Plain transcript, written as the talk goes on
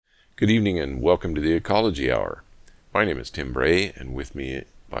Good evening and welcome to the Ecology Hour. My name is Tim Bray, and with me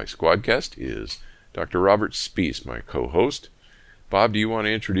by Squadcast is Dr. Robert Spees, my co-host. Bob, do you want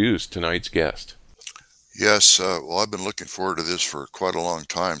to introduce tonight's guest? Yes, well, I've been looking forward to this for quite a long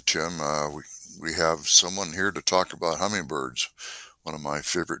time, Tim. We have someone here to talk about hummingbirds, one of my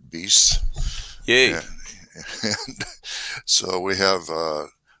favorite beasts, Yay! and, and so we have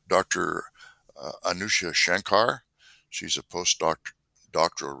Dr. Anusha Shankar. She's a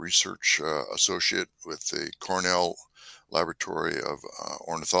postdoctoral research associate with the Cornell Laboratory of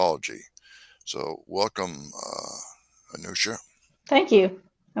Ornithology. So, welcome, Anusha. Thank you.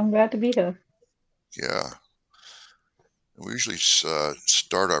 I'm glad to be here. Yeah. We usually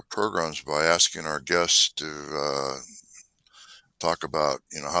start our programs by asking our guests to talk about,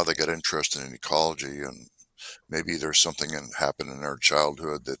 how they got interested in ecology, and maybe there's something that happened in their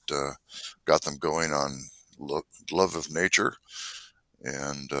childhood that got them going on love of nature,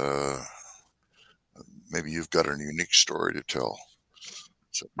 and maybe you've got a unique story to tell.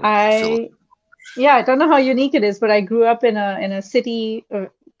 So, fill it. I Yeah, I don't know how unique it is, but I grew up in a city, a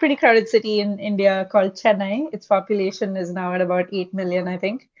pretty crowded city in India called Chennai. Its population is now at about 8 million, I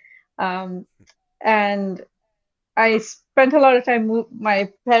think. Um, and I spent a lot of time,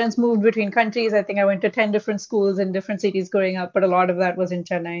 my parents moved between countries. I think I went to 10 different schools in different cities growing up, but a lot of that was in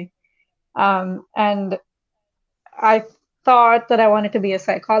Chennai. And I thought that I wanted to be a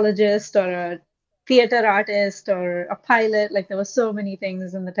psychologist or a theater artist or a pilot. Like there were so many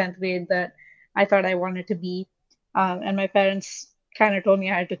things in the 10th grade that I thought I wanted to be. And my parents kind of told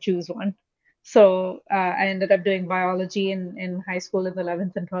me I had to choose one. So I ended up doing biology in high school in the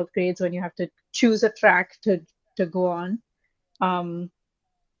 11th and 12th grades when you have to choose a track to go on. Um,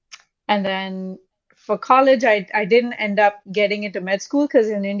 and then for college, I didn't end up getting into med school because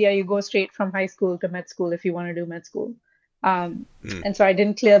in India, you go straight from high school to med school if you want to do med school. Um, Hmm. and so I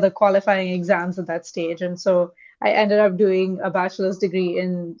didn't clear the qualifying exams at that stage. And so I ended up doing a bachelor's degree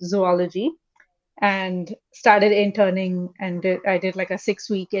in zoology and started interning and I did like a 6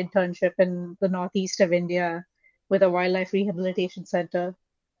 week internship in the northeast of India with a wildlife rehabilitation center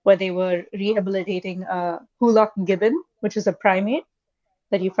where they were rehabilitating a hoolock gibbon, which is a primate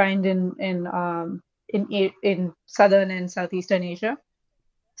that you find in southern and southeastern Asia.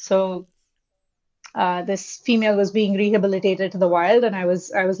 So this female was being rehabilitated to the wild, and I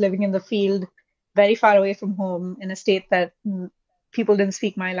was living in the field, very far away from home, in a state that people didn't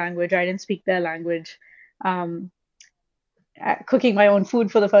speak my language. I didn't speak their language. Um, Cooking my own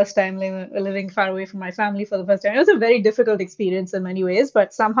food for the first time, living far away from my family for the first time. It was a very difficult experience in many ways,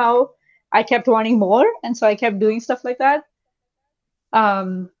 but somehow I kept wanting more, and so I kept doing stuff like that.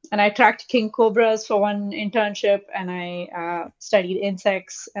 And I tracked king cobras for one internship, and I studied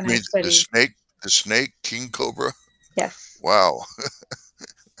insects, and You I mean studied, the snake, king cobra? yes. Wow,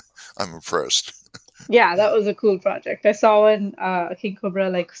 I'm impressed. Yeah, that was a cool project. I saw a king cobra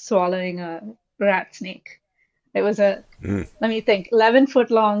like swallowing a rat snake. It was Hmm. let me think,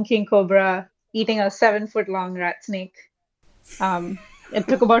 11-foot long king cobra eating a 7-foot long rat snake. It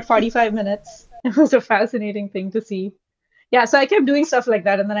took about 45 minutes. It was a fascinating thing to see. Yeah, so I kept doing stuff like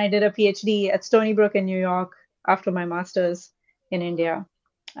that, and then I did a PhD at Stony Brook in New York after my master's in India.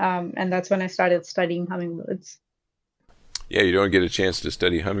 And that's when I started studying hummingbirds. Yeah, you don't get a chance to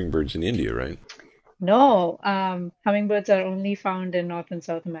study hummingbirds in India, right? No, hummingbirds are only found in North and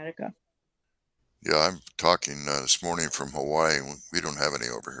South America. Yeah, I'm talking this morning from Hawaii. We don't have any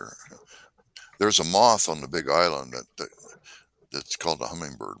over here. There's a moth on the Big Island that's called a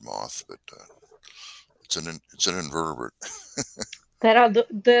hummingbird moth, but it's an invertebrate.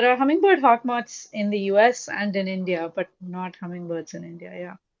 There are hummingbird hawk moths in the US and in India, but not hummingbirds in India.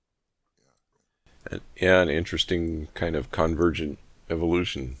 Yeah. And, yeah, an interesting kind of convergent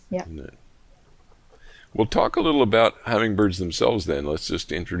evolution, Yeah. isn't it? We'll talk a little about hummingbirds themselves then. Let's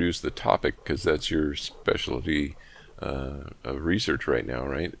just introduce the topic because that's your specialty of research right now,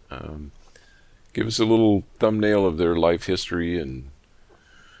 right? Give us a little thumbnail of their life history, and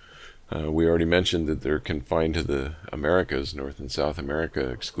we already mentioned that they're confined to the Americas, North and South America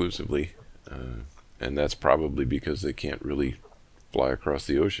exclusively, and that's probably because they can't really fly across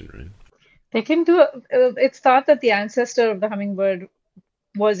the ocean, right? They can do, it's thought that the ancestor of the hummingbird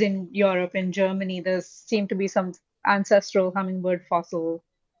was in Europe, in Germany. There seem to be some ancestral hummingbird fossil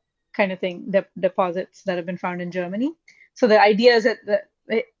kind of thing, deposits that have been found in Germany. So the idea is that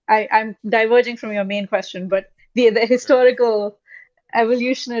I'm diverging from your main question, but the historical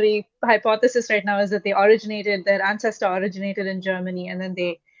evolutionary hypothesis right now is that their ancestor originated in Germany, and then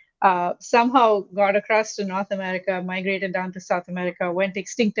they somehow got across to North America, migrated down to South America, went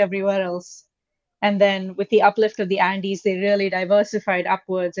extinct everywhere else, And then with the uplift of the Andes, they really diversified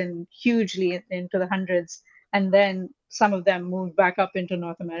upwards and hugely into the hundreds. And then some of them moved back up into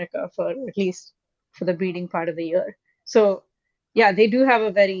North America for at least for the breeding part of the year. So yeah, they do have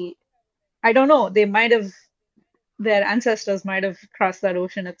a very, I don't know, they might have, their ancestors might have crossed that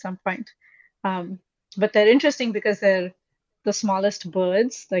ocean at some point. Um, but they're interesting because they're the smallest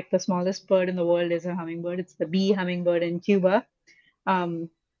birds. Like the smallest bird in the world is a hummingbird. It's the bee hummingbird in Cuba. Um,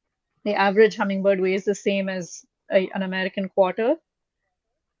 the average hummingbird weighs the same as an American quarter,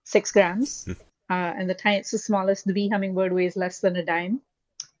 6 grams. And the smallest, the bee hummingbird weighs less than a dime.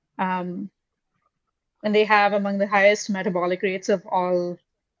 And they have among the highest metabolic rates of all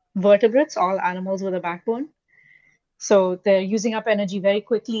vertebrates, all animals with a backbone. So they're using up energy very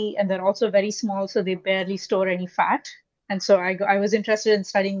quickly, and they're also very small, so they barely store any fat. And so I was interested in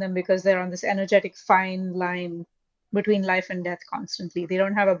studying them because they're on this energetic fine line between life and death constantly. They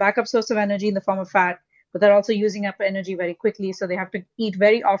don't have a backup source of energy in the form of fat, but they're also using up energy very quickly. So they have to eat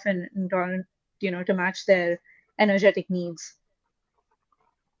very often in order, to match their energetic needs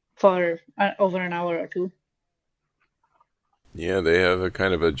for over an hour or two. Yeah, they have a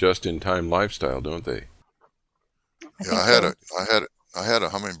kind of a just-in-time lifestyle, don't they? Yeah, I had a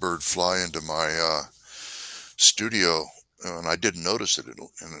hummingbird fly into my studio, and I didn't notice it, and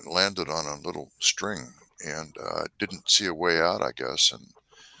it landed on a little string, and didn't see a way out, I guess, and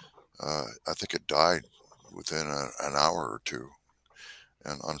I think it died within an hour or two,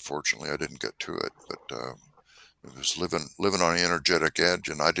 and unfortunately, I didn't get to it, but it was living on the energetic edge,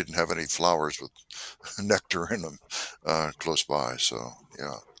 and I didn't have any flowers with nectar in them close by, so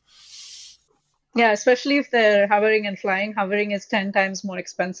yeah. Yeah, especially if they're hovering and flying. Hovering is 10 times more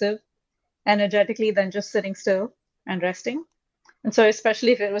expensive energetically than just sitting still and resting. And so,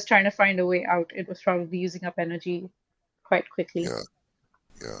 especially if it was trying to find a way out, it was probably using up energy quite quickly.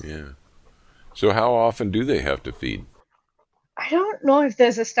 Yeah. So how often do they have to feed? I don't know if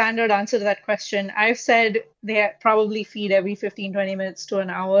there's a standard answer to that question. I've said they probably feed every 15, 20 minutes to an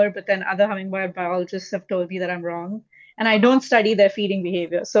hour, but then other hummingbird biologists have told me that I'm wrong. And I don't study their feeding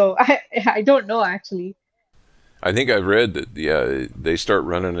behavior, so I don't know actually. I think I've read that they start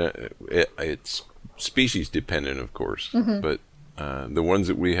running it's species dependent, of course, but the ones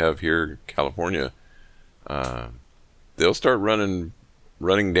that we have here in California, they'll start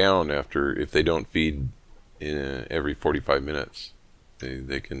running down after if they don't feed every 45 minutes.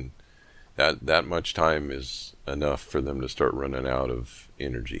 They can that much time is enough for them to start running out of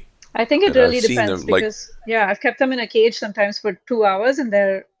energy. I think it really depends because, I've kept them in a cage sometimes for 2 hours and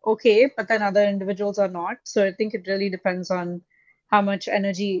they're okay, but then other individuals are not. So I think it really depends on how much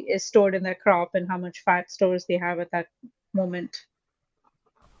energy is stored in their crop and how much fat stores they have at that moment.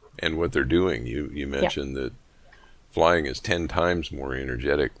 And what they're doing. You mentioned that flying is 10 times more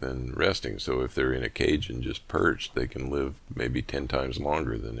energetic than resting. So if they're in a cage and just perched, they can live maybe 10 times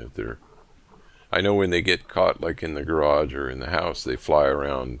longer than if they're... I know when they get caught, like in the garage or in the house, they fly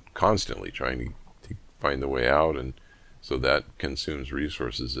around constantly trying to find the way out, and so that consumes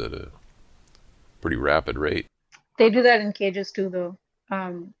resources at a pretty rapid rate. They do that in cages too, though.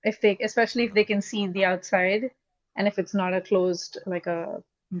 Especially if they can see the outside, and if it's not a closed, like a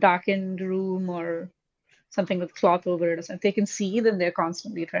darkened room or something with cloth over it, or something, if they can see, then they're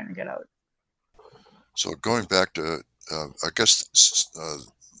constantly trying to get out. So going back to, I guess,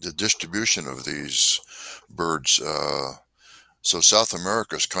 the distribution of these birds. So South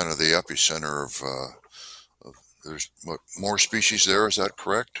America is kind of the epicenter of there's more species there. Is that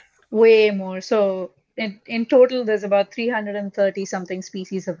correct? Way more. So in total, there's about 330 something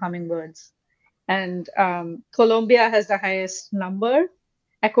species of hummingbirds. And Colombia has the highest number.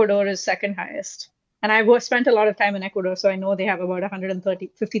 Ecuador is second highest. And I've spent a lot of time in Ecuador, so I know they have about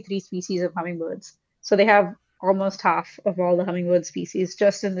 53 species of hummingbirds. So they have almost half of all the hummingbird species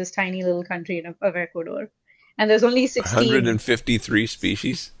just in this tiny little country of Ecuador. And there's only 16. 153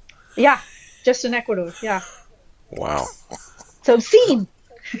 species? Yeah, just in Ecuador, yeah. Wow. It's obscene.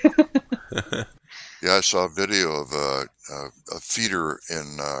 Yeah, I saw a video of a feeder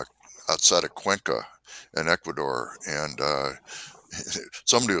in outside of Cuenca in Ecuador, and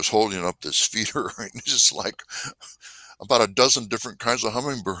somebody was holding up this feeder, and just like about a dozen different kinds of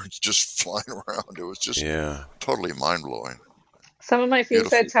hummingbirds just flying around. It was just totally mind-blowing. Some of my field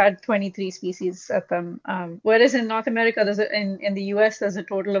sites had 23 species at them, whereas in North America, in the US, there's a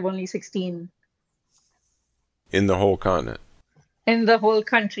total of only 16. In the whole continent? In the whole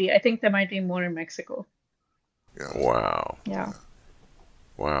country. I think there might be more in Mexico. Yeah. Wow. Yeah.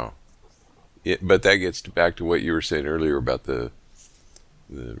 Wow. But that gets back to what you were saying earlier about the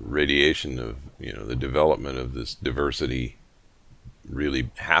radiation of, the development of this diversity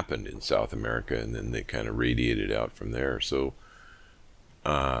really happened in South America, and then they kind of radiated out from there. So,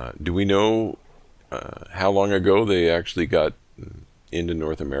 do we know how long ago they actually got into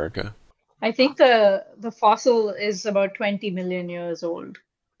North America? I think the fossil is about 20 million years old.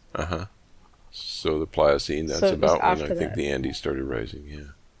 Uh huh. So the Pliocene, So that's it was about when I after think that. the Andes started rising.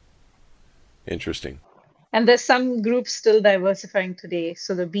 Yeah. Interesting. And there's some groups still diversifying today.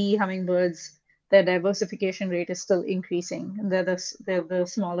 So the bee hummingbirds, their diversification rate is still increasing. And they're the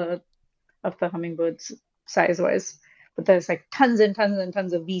smaller of the hummingbirds size-wise. But there's like tons and tons and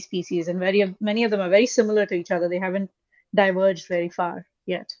tons of bee species, and many of them are very similar to each other. They haven't diverged very far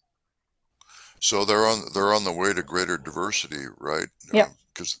yet. So they're on the way to greater diversity, right? Yeah.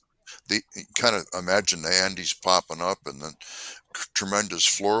 Because they kind of imagine the Andes popping up, and then tremendous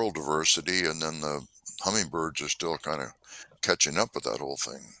floral diversity, and then the hummingbirds are still kind of catching up with that whole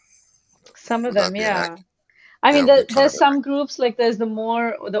thing. Some of Would them, that be an yeah. act? I Yeah, mean, it would be kind there's of an some groups like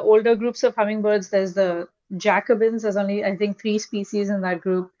the older groups of hummingbirds. There's the Jacobins. There's only I think 3 species in that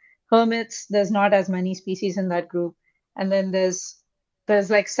group. Hermits. There's not as many species in that group. And then there's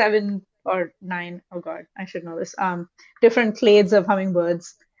like 7 or 9. Oh God, I should know this. Different clades of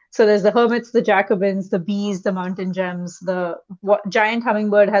hummingbirds. So there's the hermits, the Jacobins, the bees, the mountain gems. Giant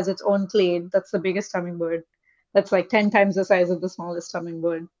hummingbird has its own clade. That's the biggest hummingbird. That's like 10 times the size of the smallest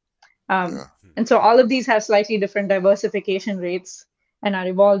hummingbird. Um, yeah. and so all of these have slightly different diversification rates and are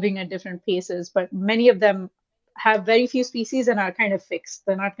evolving at different paces, but many of them have very few species and are kind of fixed.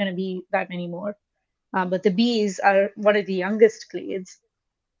 They're not going to be that many more. But the bees are one of the youngest clades,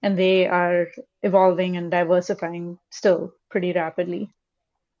 and they are evolving and diversifying still pretty rapidly.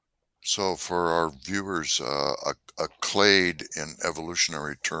 So for our viewers, a clade in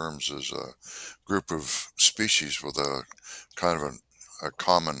evolutionary terms is a group of species with a kind of a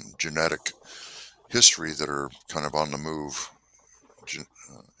common genetic history that are kind of on the move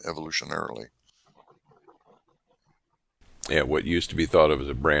evolutionarily. Yeah, what used to be thought of as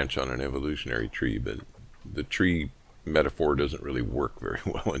a branch on an evolutionary tree, but the tree metaphor doesn't really work very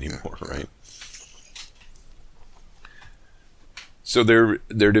well Yeah, anymore, yeah. right? So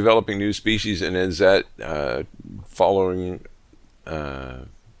they're developing new species, and is that following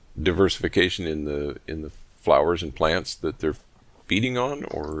diversification in the flowers and plants that they're feeding on,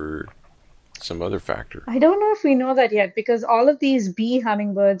 or some other factor? I don't know if we know that yet because all of these bee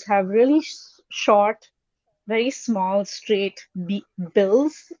hummingbirds have really short, very small, straight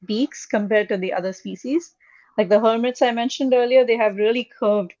beaks compared to the other species. Like the hermits I mentioned earlier, they have really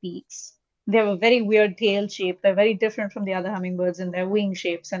curved beaks. They have a very weird tail shape. They're very different from the other hummingbirds in their wing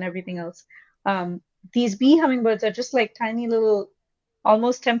shapes and everything else. Um, these bee hummingbirds are just like tiny little,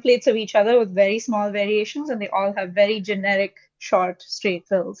 almost templates of each other with very small variations, and they all have very generic, short, straight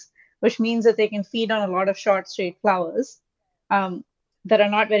bills, which means that they can feed on a lot of short, straight flowers um, that are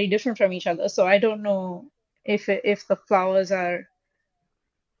not very different from each other. So I don't know if the flowers are,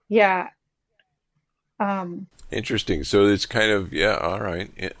 yeah, um, Interesting. So it's kind of, yeah, all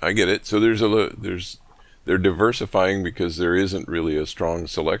right, yeah, I get it. So there's they're diversifying because there isn't really a strong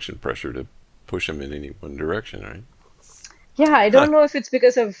selection pressure to push them in any one direction, right? yeah, I Huh. don't know if it's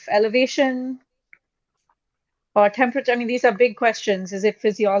because of elevation or temperature. I mean, these are big questions. Is it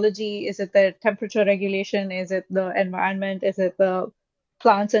physiology? Is it the temperature regulation? Is it the environment? Is it the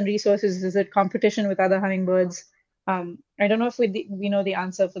plants and resources? Is it competition with other hummingbirds? I don't know if we know the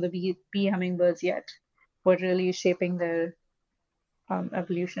answer for the bee hummingbirds yet. What really is shaping their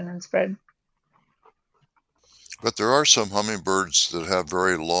evolution and spread? But there are some hummingbirds that have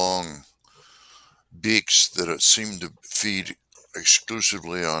very long beaks that seem to feed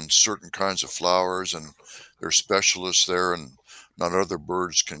exclusively on certain kinds of flowers, and they're specialists there, and not other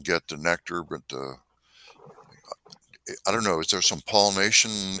birds can get the nectar. But I don't know, is there some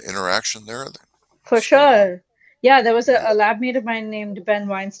pollination interaction there For that's going on? sure. Yeah, there was a lab mate of mine named Ben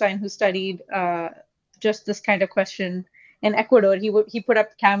Weinstein who studied just this kind of question in Ecuador. He put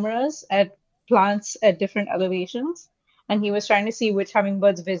up cameras at plants at different elevations, and he was trying to see which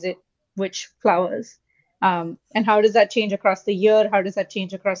hummingbirds visit which flowers, and how does that change across the year? How does that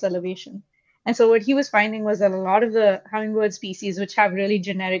change across elevation? And so what he was finding was that a lot of the hummingbird species, which have really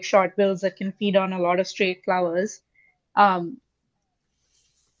generic short bills that can feed on a lot of straight flowers, um,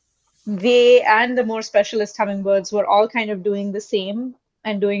 they and the more specialist hummingbirds were all kind of doing the same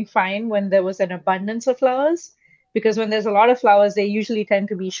and doing fine when there was an abundance of flowers. Because when there's a lot of flowers, they usually tend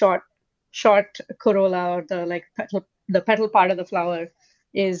to be short corolla or the petal part of the flower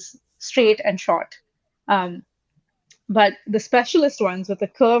is straight and short. Um, but the specialist ones with the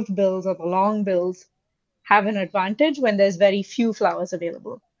curved bills or the long bills have an advantage when there's very few flowers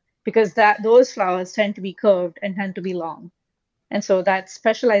available because that those flowers tend to be curved and tend to be long. And so that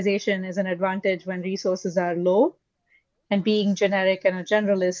specialization is an advantage when resources are low, and being generic and a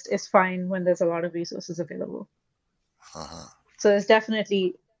generalist is fine when there's a lot of resources available. Uh-huh. So there's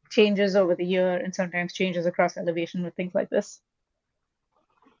definitely changes over the year and sometimes changes across elevation with things like this.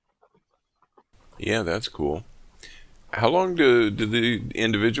 Yeah, that's cool. How long do the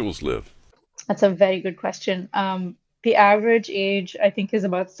individuals live? That's a very good question. The average age, I think, is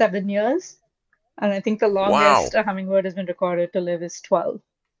about 7 years. And I think the Wow, longest a hummingbird has been recorded to live is 12.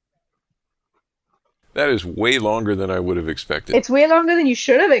 that is way longer than I would have expected. It's way longer than you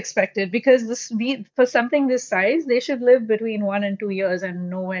should have expected because for something this size, they should live between 1 and 2 years and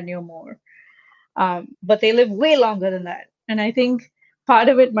nowhere near more. But they live way longer than that. And I think part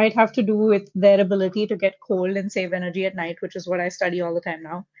of it might have to do with their ability to get cold and save energy at night, which is what I study all the time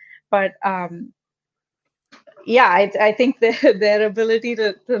now. But yeah, I think their ability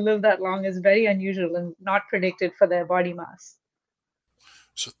to live that long is very unusual and not predicted for their body mass.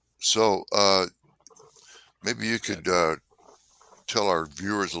 So maybe you could tell our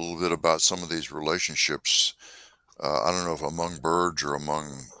viewers a little bit about some of these relationships. I don't know if among birds or among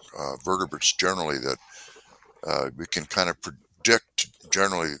vertebrates generally that we can kind of predict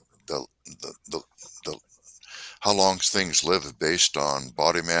generally the, the, the, the how long things live based on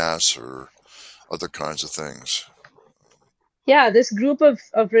body mass or other kinds of things. Yeah, this group of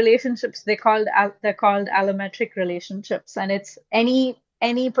relationships they're called allometric relationships, and it's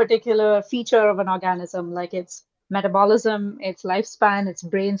any particular feature of an organism, like its metabolism, its lifespan, its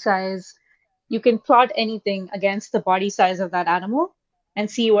brain size. You can plot anything against the body size of that animal and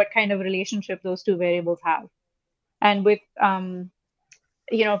see what kind of relationship those two variables have. And with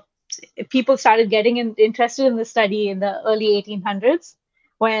you know, people started getting interested in the study in the early 1800s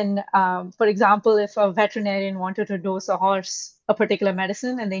when, for example, if a veterinarian wanted to dose a horse a particular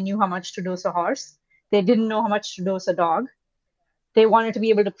medicine and they knew how much to dose a horse, they didn't know how much to dose a dog. They wanted to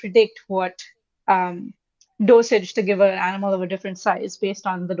be able to predict what dosage to give an animal of a different size based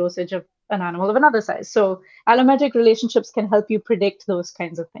on the dosage of an animal of another size. So allometric relationships can help you predict those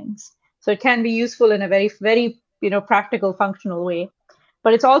kinds of things. So it can be useful in a very, very, practical, functional way.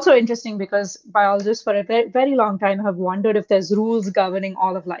 But it's also interesting because biologists for a very, very long time have wondered if there's rules governing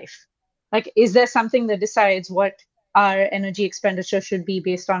all of life. Like, is there something that decides what our energy expenditure should be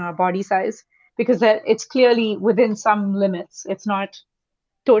based on our body size? Because it's clearly within some limits. It's not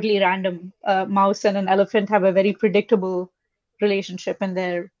totally random. A mouse and an elephant have a very predictable relationship in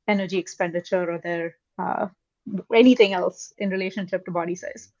their energy expenditure or their anything else in relationship to body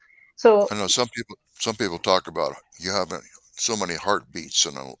size. So I know some people talk about you having so many heartbeats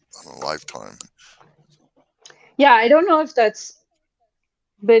in a lifetime. yeah, I don't know if that's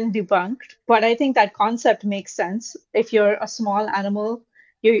been debunked, but I think that concept makes sense. If you're a small animal,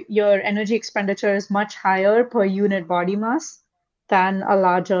 your energy expenditure is much higher per unit body mass than a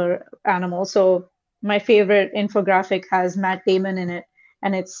larger animal. So my favorite infographic has Matt Damon in it,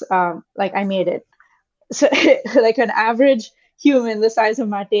 and it's like I made it. So like an average human the size of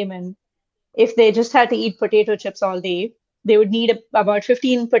Matt Damon, if they just had to eat potato chips all day, they would need about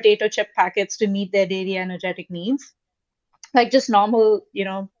 15 potato chip packets to meet their daily energetic needs, like just normal,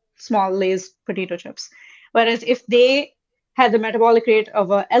 small Lay's potato chips. Whereas if they had the metabolic rate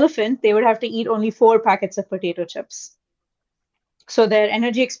of an elephant, they would have to eat only 4 packets of potato chips. So their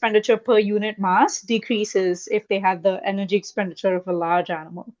energy expenditure per unit mass decreases if they had the energy expenditure of a large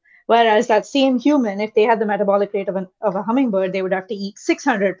animal. Whereas that same human, if they had the metabolic rate of a hummingbird, they would have to eat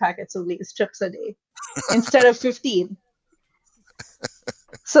 600 packets of Lay's chips a day instead of 15.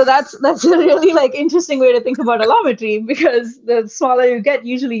 So that's a really like interesting way to think about allometry, because the smaller you get,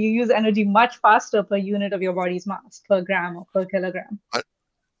 usually you use energy much faster per unit of your body's mass, per gram or per kilogram. I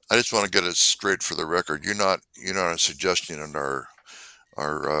just want to get it straight for the record. You're not suggesting in our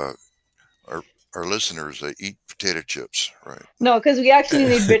uh, our listeners that eat potato chips, right? No, because we actually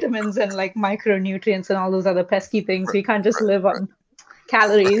need vitamins and like micronutrients and all those other pesky things. Right, We can't just right, live right. on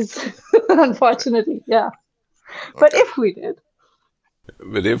calories, Right. unfortunately. Yeah. But Okay. if we did,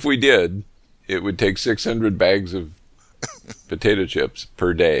 But if we did, it would take 600 bags of potato chips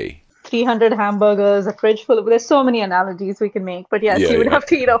per day. 300 hamburgers, a fridge full of, there's so many analogies we can make. But yes, Yeah, you would yeah. have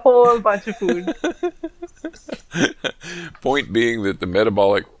to eat a whole bunch of food. Point being that the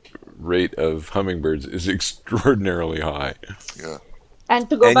metabolic rate of hummingbirds is extraordinarily high. Yeah. And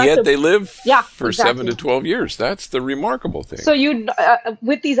to go And back yet to, they live yeah, for 7 exactly. to 12 years. That's the remarkable thing. So you,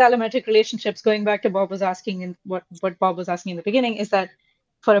 with these allometric relationships, going back to Bob was asking, and what Bob was asking in the beginning is that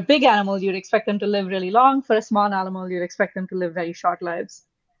for a big animal, you'd expect them to live really long. For a small animal, you'd expect them to live very short lives,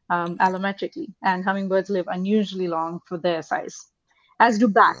 allometrically. And hummingbirds live unusually long for their size, as do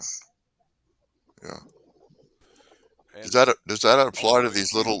Yeah. bats. Yeah. Does And that all apply the to way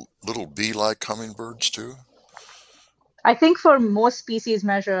these little bee-like hummingbirds too? I think for most species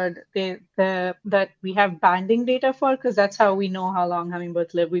measured, that we have banding data for, because that's how we know how long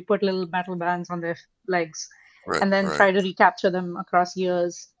hummingbirds live. We put little metal bands on their legs Right, and then right. try to recapture them across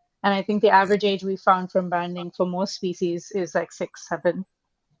years. And I think the average age we found from banding for most species is like 6, 7.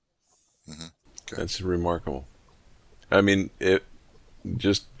 Hmm. Okay. that's remarkable. I mean,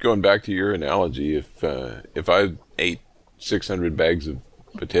 just going back to your analogy, if I ate 600 bags of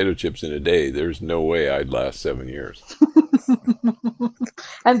potato chips in a day, there's no way I'd last 7 years.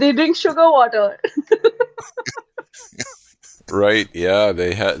 And they drink sugar water. Right? Yeah,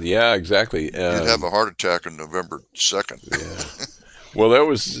 they had. Yeah, exactly. You'd have a heart attack on November 2nd. Yeah. Well, that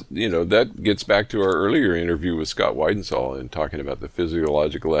was, that gets back to our earlier interview with Scott Weidensaul and talking about the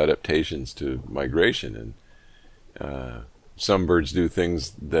physiological adaptations to migration. And some birds do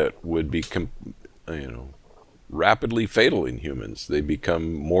things that would be, rapidly fatal in humans. They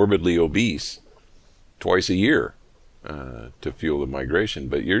become morbidly obese twice a year to fuel the migration.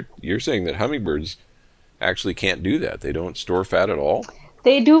 But you're saying that hummingbirds actually can't do that. They don't store fat at all.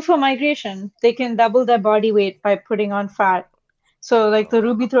 They do for migration. They can double their body weight by putting on fat. So, like the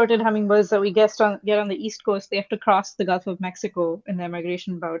ruby-throated hummingbirds that we get on the East Coast, they have to cross the Gulf of Mexico in their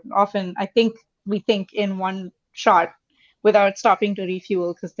migration route. Often, we think in one shot without stopping to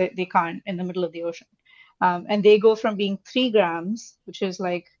refuel because they can't in the middle of the ocean. And they go from being 3 grams, which is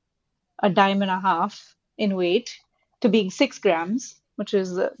like a dime and a half in weight, to being 6 grams, which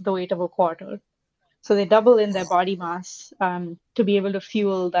is the weight of a quarter. So they double in their body mass to be able to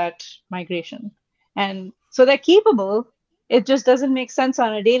fuel that migration. And so they're keepable. It just doesn't make sense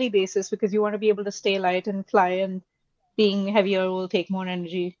on a daily basis because you want to be able to stay light and fly, and being heavier will take more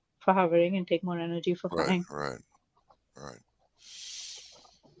energy for hovering and take more energy for Right, flying. right, right.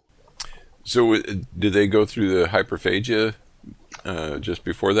 So, did they go through the hyperphagia just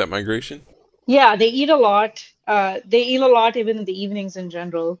before that migration? Yeah, they eat a lot. They eat a lot even in the evenings in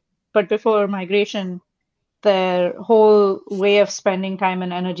general. But before migration, their whole way of spending time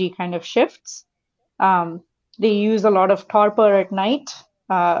and energy kind of shifts. Um, they use a lot of torpor at night,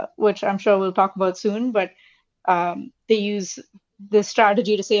 which I'm sure we'll talk about soon, but they use this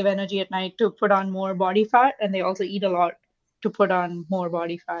strategy to save energy at night to put on more body fat, and they also eat a lot to put on more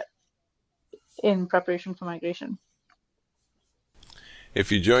body fat in preparation for migration.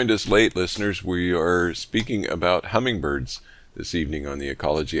 If you joined us late, listeners, we are speaking about hummingbirds this evening on the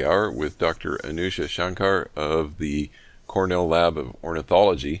Ecology Hour with Dr. Anusha Shankar of the Cornell Lab of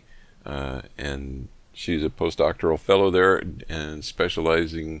Ornithology. And she's a postdoctoral fellow there and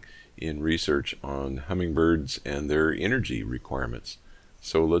specializing in research on hummingbirds and their energy requirements.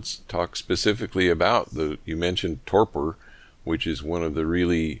 So let's talk specifically about you mentioned torpor, which is one of the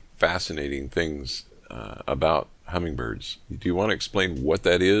really fascinating things about hummingbirds. Do you want to explain what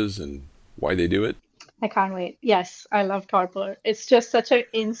that is and why they do it? I can't wait. Yes, I love torpor. It's just such an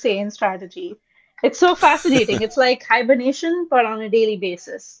insane strategy. It's so fascinating. It's like hibernation, but on a daily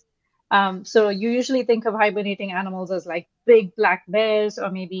basis. So you usually think of hibernating animals as like big black bears or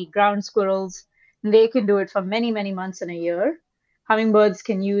maybe ground squirrels. And they can do it for many, many months in a year. Hummingbirds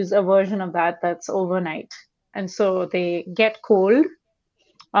can use a version of that that's overnight. And so they get cold,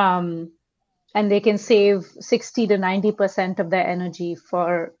 um, and they can save 60 to 90% of their energy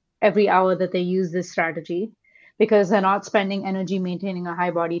for every hour that they use this strategy because they're not spending energy maintaining a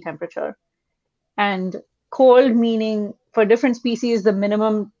high body temperature. And cold meaning for different species, the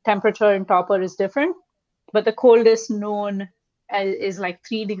minimum temperature in torpor is different, but the coldest known is like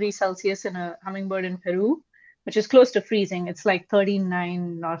 3 degrees Celsius in a hummingbird in Peru, which is close to freezing. It's like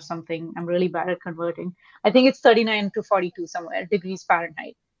 39 or something. I'm really bad at converting. I think it's 39 to 42 somewhere degrees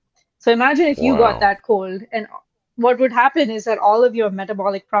Fahrenheit. So imagine if you got Wow. that cold, and what would happen is that all of your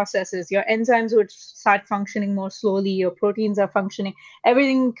metabolic processes, your enzymes would start functioning more slowly, your proteins are functioning,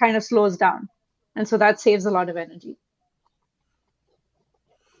 everything kind of slows down. And so that saves a lot of energy.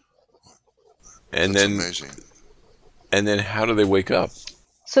 And That's then amazing. how do they wake up?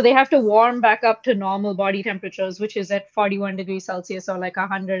 So they have to warm back up to normal body temperatures, which is at 41 degrees Celsius or like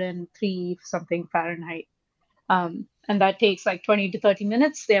 103 something Fahrenheit. And that takes like 20 to 30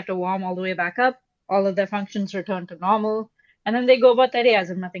 minutes. They have to warm all the way back up. All of their functions return to normal. And then they go about their day as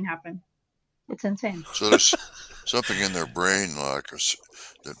if nothing happened. It's insane. So there's something in their brain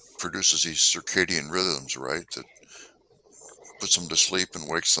that produces these circadian rhythms, right? That puts them to sleep and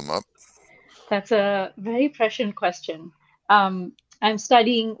wakes them up. That's a very prescient question. I'm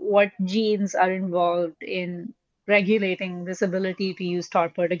studying what genes are involved in regulating this ability to use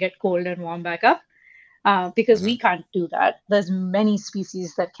torpor to get cold and warm back up, because Hmm. we can't do that. There's many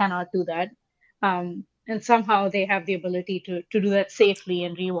species that cannot do that. and somehow they have the ability to do that safely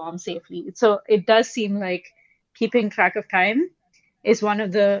and rewarm safely. So it does seem like keeping track of time is one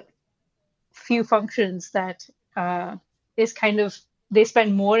of the few functions that is kind of they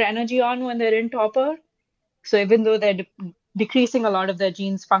spend more energy on when they're in torpor. So even though they're decreasing a lot of their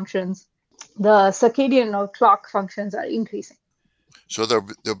genes functions, the circadian or clock functions are increasing. So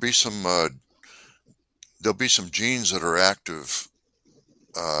there'll be some genes that are active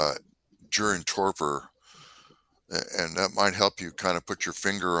during torpor, and that might help you kind of put your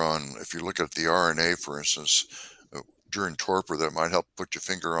finger on. If you look at the RNA, for instance, during torpor, that might help put your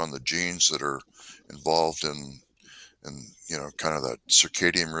finger on the genes that are involved in kind of that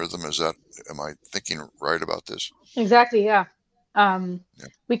circadian rhythm. Am I thinking right about this? Exactly, yeah. Yeah.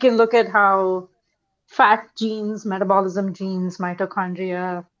 We can look at how fat genes, metabolism genes,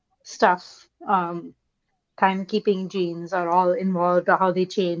 mitochondria stuff, timekeeping genes are all involved, or how they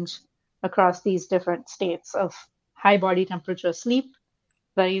change across these different states of high body temperature sleep,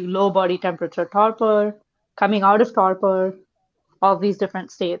 very low body temperature torpor, coming out of torpor, all these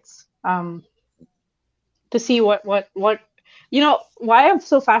different states, to see what why I'm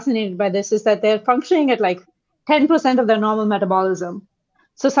so fascinated by this is that they're functioning at like 10% of their normal metabolism.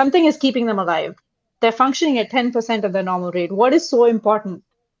 So something is keeping them alive. They're functioning at 10% of their normal rate. What is so important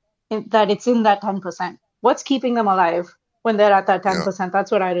that it's in that 10%? What's keeping them alive when they're at that 10%?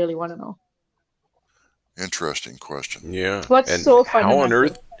 That's what I really want to know. Interesting question. Yeah. What's And so how on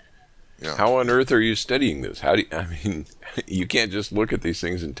fundamental? how on earth are you studying this? How do you can't just look at these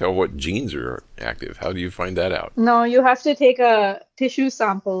things and tell what genes are active. How do you find that out? No, you have to take a tissue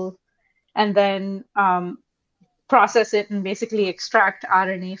sample and then process it and basically extract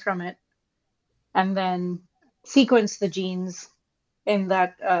RNA from it, and then sequence the genes in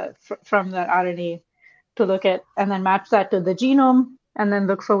that from that RNA to look at, and then match that to the genome, and then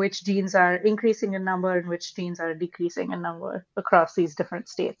look for which genes are increasing in number and which genes are decreasing in number across these different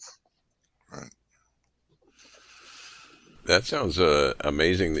states. Right. That sounds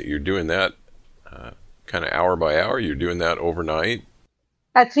amazing that you're doing that kind of hour by hour. You're doing that overnight.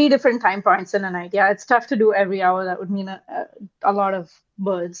 At 3 different time points in a night. Yeah, it's tough to do every hour. That would mean a lot of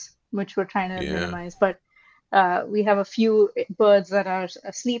birds, which we're trying to minimize. But we have a few birds that are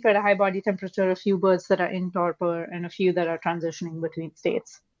asleep at a high body temperature, a few birds that are in torpor, and a few that are transitioning between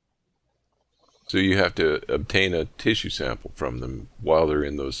states. So you have to obtain a tissue sample from them while they're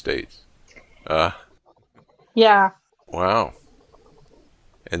in those states. Yeah. Wow.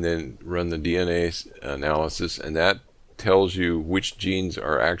 And then run the DNA analysis, and that tells you which genes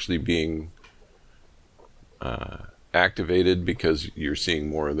are actually being activated because you're seeing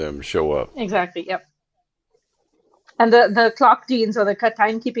more of them show up. Exactly. Yep. And the clock genes or the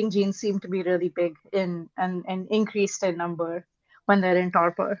timekeeping genes seem to be really big in and increased in number when they're in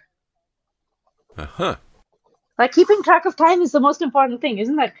torpor. Uh-huh. Like keeping track of time is the most important thing.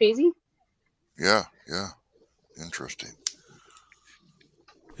 Isn't that crazy? Yeah. Interesting.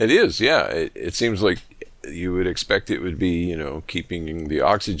 It is, yeah. It seems like you would expect it would be, keeping the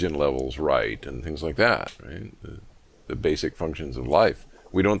oxygen levels right and things like that, right? The basic functions of life.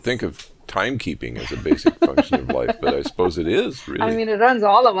 We don't think of timekeeping as a basic function of life, but I suppose it is, really. I mean, it runs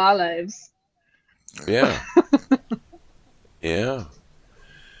all of our lives. Yeah. Yeah.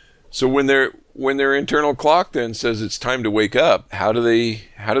 So when their internal clock then says it's time to wake up, how do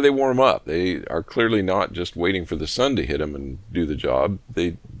they warm up? They are clearly not just waiting for the sun to hit them and do the job.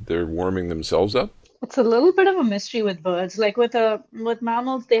 They're warming themselves up. It's a little bit of a mystery with birds. Like with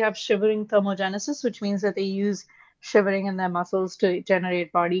mammals, they have shivering thermogenesis, which means that they use shivering in their muscles to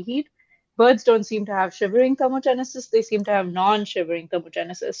generate body heat. Birds don't seem to have shivering thermogenesis. They seem to have non-shivering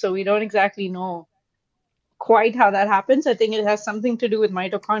thermogenesis. So we don't exactly know quite how that happens. I think it has something to do with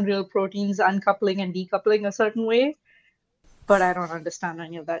mitochondrial proteins uncoupling and decoupling a certain way, but I don't understand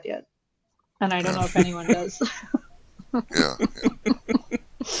any of that yet. And I don't know if anyone does. Yeah.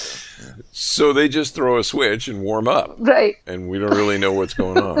 So they just throw a switch and warm up. Right. And we don't really know what's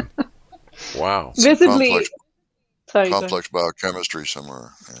going on. Wow. Visibly. Complex biochemistry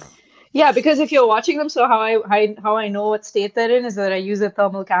somewhere. Yeah, because if you're watching them, so how I know what state they're in is that I use a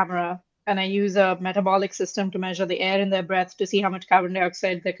thermal camera and I use a metabolic system to measure the air in their breath to see how much carbon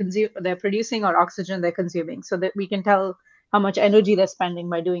dioxide they're producing or oxygen they're consuming, so that we can tell how much energy they're spending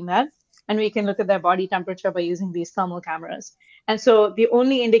by doing that. And we can look at their body temperature by using these thermal cameras. And so the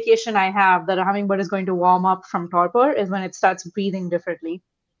only indication I have that a hummingbird is going to warm up from torpor is when it starts breathing differently.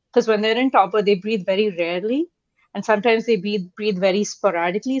 Because when they're in torpor, they breathe very rarely. And sometimes they breathe very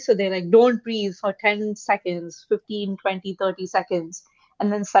sporadically. So they don't breathe for 10 seconds, 15, 20, 30 seconds.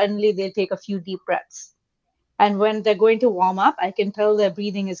 And then suddenly they'll take a few deep breaths. And when they're going to warm up, I can tell their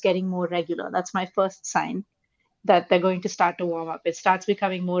breathing is getting more regular. That's my first sign that they're going to start to warm up. It starts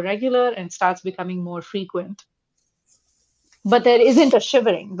becoming more regular and starts becoming more frequent. But there isn't a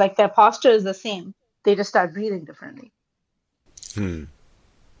shivering, like their posture is the same. They just start breathing differently.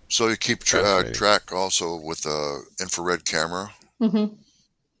 So you keep Fascinating. track also with the infrared camera. Mm-hmm.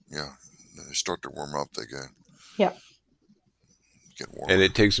 Yeah, they start to warm up. They Yeah. get warmer. And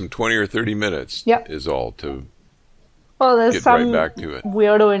it takes them 20 or 30 minutes Yep. is all to Well, there's get right some back to it.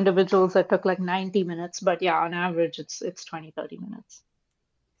 weirdo individuals that took like 90 minutes, but yeah, on average, it's 20, 30 minutes.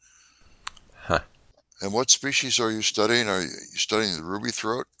 Huh. And what species are you studying? Are you studying the ruby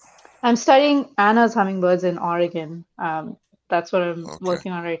throat? I'm studying Anna's hummingbirds in Oregon. That's what I'm Okay.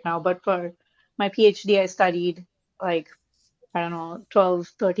 working on right now. But for my PhD, I studied like, I don't know, 12,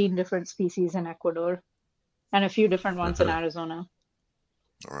 13 different species in Ecuador and a few different ones in Arizona.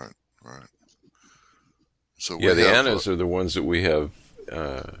 All right. All right. So Yeah, we the have Annas are the ones that we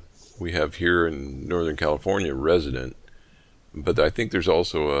have here in Northern California resident, but I think there's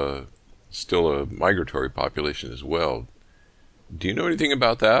also still a migratory population as well. Do you know anything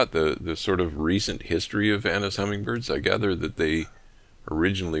about that? The sort of recent history of Anna's hummingbirds? I gather that they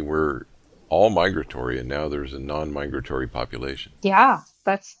originally were all migratory, and now there's a non-migratory population. Yeah,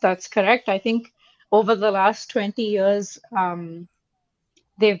 that's correct. I think over the last 20 years,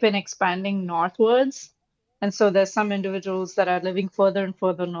 they've been expanding northwards. And so there's some individuals that are living further and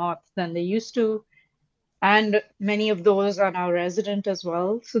further north than they used to. And many of those are now resident as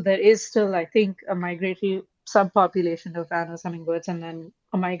well. So there is still, I think, a migratory subpopulation of Anna's hummingbirds and then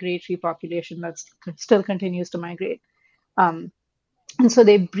a migratory population that still continues to migrate. And so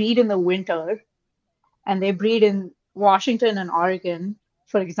they breed in the winter and they breed in Washington and Oregon,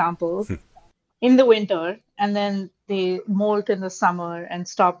 for example, in the winter, and then they molt in the summer and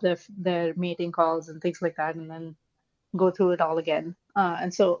stop their mating calls and things like that, and then go through it all again.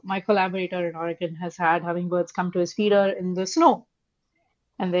 And so my collaborator in Oregon has had hummingbirds come to his feeder in the snow,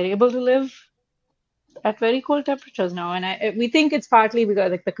 and they're able to live at very cold temperatures now. And we think it's partly because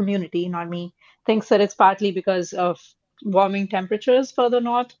like the community, not me, thinks that it's partly because of warming temperatures further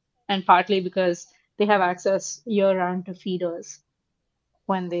north, and partly because they have access year-round to feeders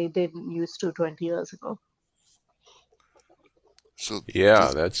when they didn't used to 20 years ago. so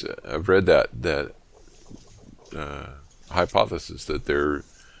Yeah, I've read that hypothesis that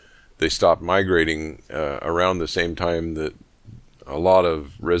they stopped migrating around the same time that a lot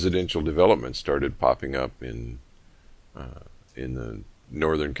of residential development started popping up in the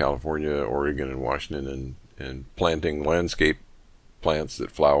Northern California, Oregon, and Washington, and planting landscape plants that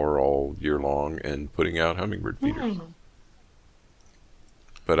flower all year long and putting out hummingbird feeders.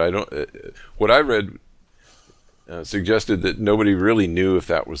 But I don't. What I read suggested that nobody really knew if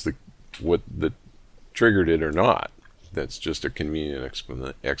that was what triggered it or not. That's just a convenient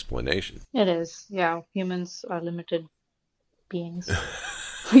explanation. It is, yeah. Humans are limited beings.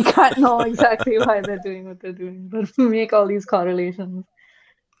 We can't know exactly why they're doing what they're doing, but we make all these correlations.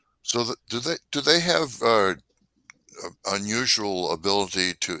 So do they have unusual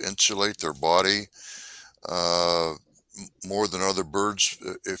ability to insulate their body more than other birds?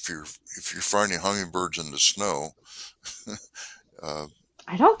 If you're finding hummingbirds in the snow,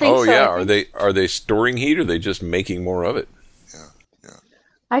 I don't think Oh so. yeah, I think, are they storing heat, or are they just making more of it? yeah.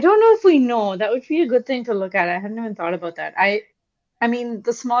 I don't know if we know. That would be a good thing to look at. I hadn't even thought about that. I mean,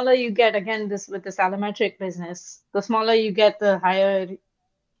 the smaller you get, again, this with this allometric business, the smaller you get, the higher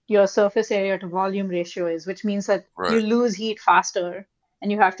your surface area to volume ratio is, which means that you Right. lose heat faster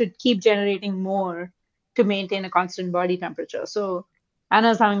and you have to keep generating more to maintain a constant body temperature. So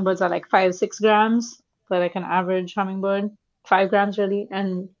Anna's hummingbirds are like 5, 6 grams for like an average hummingbird, 5 grams really,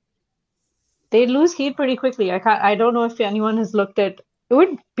 and they lose heat pretty quickly. I don't know if anyone has looked at, it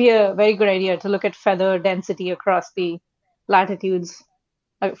would be a very good idea to look at feather density across the latitudes,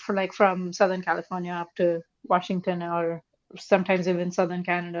 for like from Southern California up to Washington or sometimes even Southern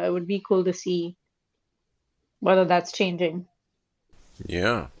Canada. It would be cool to see whether that's changing.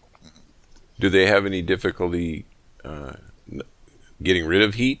 Yeah. Do they have any difficulty getting rid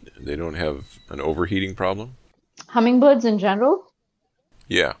of heat? They don't have an overheating problem? Hummingbirds in general,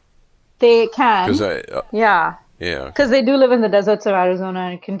 Yeah. they Because can, yeah, yeah. because they do live in the deserts of Arizona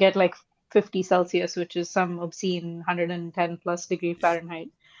and it can get like 50 Celsius, which is some obscene 110 plus degree Fahrenheit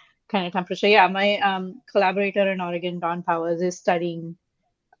kind of temperature. Yeah, my collaborator in Oregon, Don Powers, is studying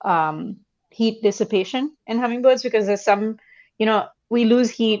um, heat dissipation in hummingbirds because there's some, we lose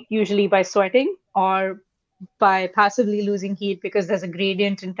heat usually by sweating or by passively losing heat because there's a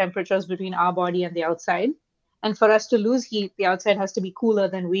gradient in temperatures between our body and the outside. And for us to lose heat, the outside has to be cooler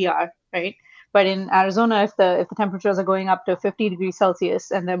than we are, right? But in Arizona, if the temperatures are going up to 50 degrees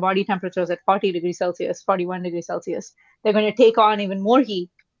Celsius and their body temperature is at 40 degrees Celsius, 41 degrees Celsius, they're going to take on even more heat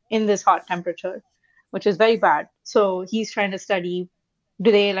in this hot temperature, which is very bad. So he's trying to study,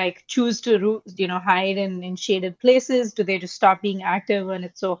 do they like choose to hide in shaded places? Do they just stop being active when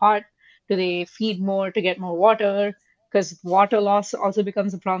it's so hot? Do they feed more to get more water? Because water loss also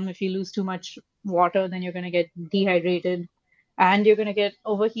becomes a problem. If you lose too much water, then you're going to get dehydrated and you're going to get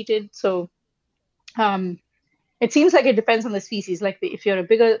overheated. So um, it seems like it depends on the species. Like if you're a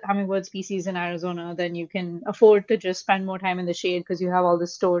bigger hummingbird species in Arizona, then you can afford to just spend more time in the shade because you have all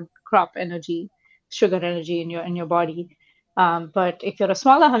this stored crop energy, sugar energy in your body. But if you're a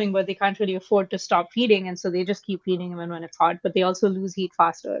smaller hummingbird, they can't really afford to stop feeding, and so they just keep feeding even when it's hot. But they also lose heat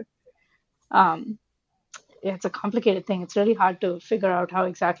faster. Um, yeah, it's a complicated thing. It's really hard to figure out how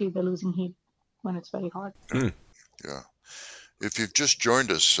exactly they're losing heat when it's very hot. Yeah. If you've just joined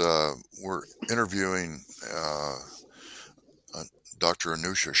us, we're interviewing Dr.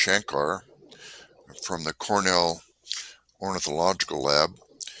 Anusha Shankar from the Cornell Ornithological Lab,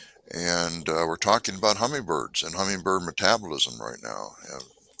 and we're talking about hummingbirds and hummingbird metabolism right now.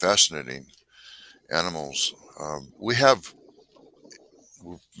 Fascinating animals. We've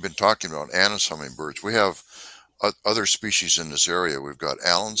been talking about Anna's hummingbirds. We have other species in this area. We've got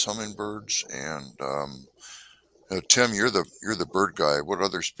Allen's hummingbirds, and Tim, you're the bird guy. What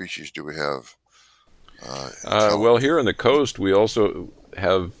other species do we have? Well, here on the coast, we also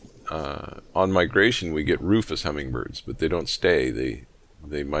have on migration. We get rufous hummingbirds, but they don't stay.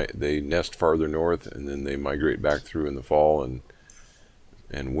 They nest farther north, and then they migrate back through in the fall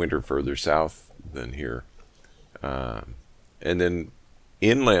and winter further south than here. And then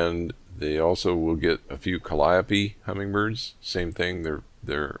inland, they also will get a few calliope hummingbirds. Same thing.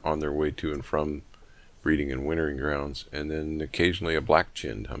 They're on their way to and from breeding and wintering grounds, and then occasionally a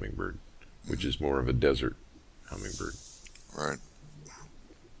black-chinned hummingbird, which is more of a desert hummingbird. Right.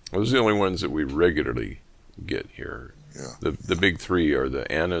 Those are the only ones that we regularly get here. Yeah. The big three are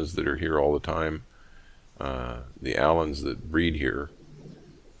the Annas that are here all the time, the Allens that breed here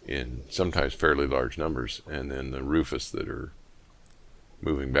in sometimes fairly large numbers, and then the rufous that are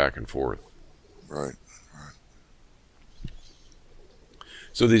moving back and forth. Right.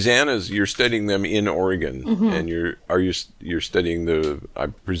 So these Annas, you're studying them in Oregon, and you're studying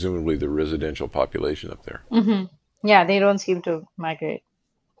presumably the residential population up there. Yeah, they don't seem to migrate,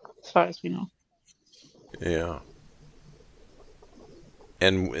 as far as we know. Yeah.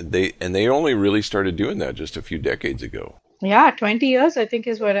 And they only really started doing that just a few decades ago. Yeah, 20 years, I think,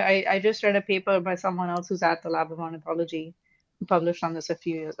 is what I just read a paper by someone else who's at the Lab of Ornithology who published on this a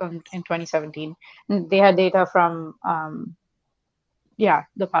few years in 2017. And they had data from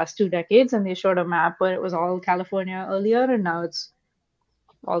the past 2 decades, and they showed a map where it was all California earlier, and now it's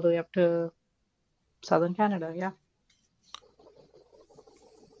all the way up to southern Canada. Yeah.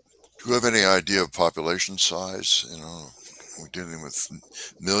 Do you have any idea of population size? We're dealing with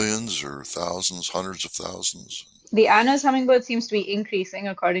millions or thousands, hundreds of thousands. The Anna's hummingbird seems to be increasing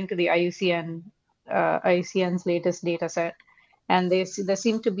according to the IUCN's latest data set, and they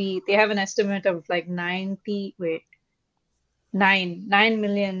have an estimate of like 9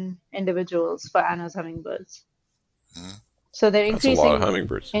 million individuals for Anna's hummingbirds. So they're increasing That's a lot of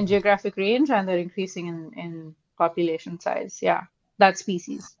hummingbirds in geographic range, and they're increasing in population size. Yeah, that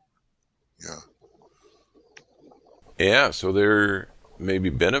species. Yeah, so they're maybe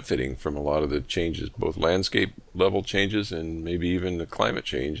benefiting from a lot of the changes, both landscape level changes and maybe even the climate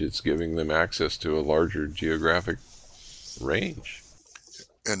change. It's giving them access to a larger geographic range.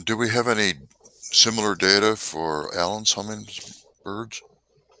 And do we have any similar data for Allen's hummingbirds?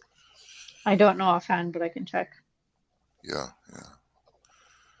 I don't know offhand, but I can check. Yeah.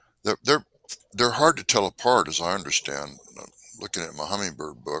 They're hard to tell apart, as I understand. Looking at my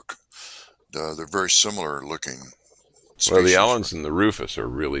hummingbird book, they're very similar looking species. Well, the Allens and the rufous are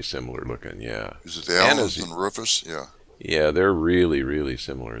really similar looking. Yeah. Is it the Allens and rufous? Yeah. Yeah, they're really, really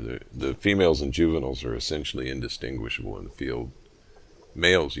similar. The females and juveniles are essentially indistinguishable in the field.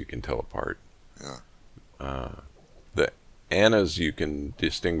 Males you can tell apart. Yeah. The Annas you can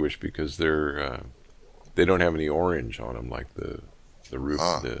distinguish because they don't have any orange on them like the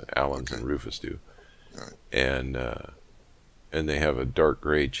Allens and rufous do. Right. And they have a dark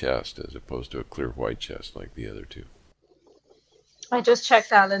gray chest as opposed to a clear white chest like the other two. I just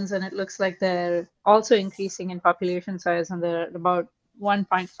checked Allen's, and it looks like they're also increasing in population size, and they're at about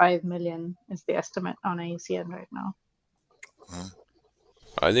 1.5 million is the estimate on IUCN right now.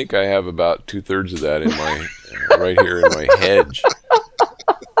 I think I have about 2/3 of that in my right here in my hedge.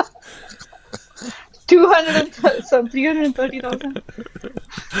 330,000.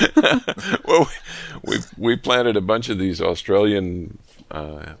 Well, we planted a bunch of these Australian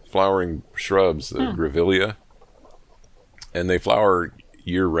flowering shrubs, the Hmm. grevillea, and they flower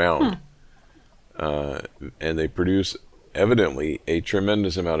year Hmm. round, and they produce evidently a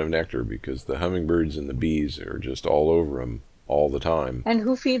tremendous amount of nectar because the hummingbirds and the bees are just all over them all the time, And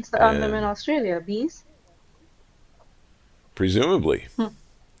who feeds on them in and Australia? Bees? presumably, Hmm.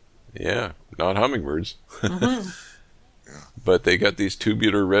 yeah, not hummingbirds, Mm-hmm. Yeah. but they got these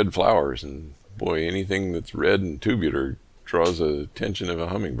tubular red flowers, and boy, anything that's red and tubular draws the attention of a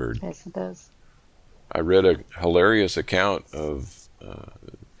hummingbird. Yes, it does. I read a hilarious account of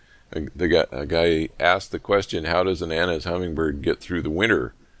a guy asked the question, "How does an Anna's hummingbird get through the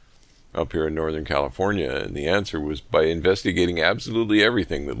winter up here in Northern California?" And the answer was by investigating absolutely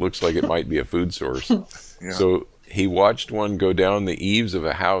everything that looks like it might be a food source. Yeah. So he watched one go down the eaves of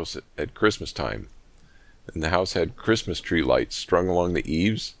a house at Christmas time, and the house had Christmas tree lights strung along the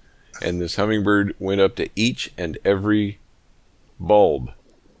eaves, and this hummingbird went up to each and every bulb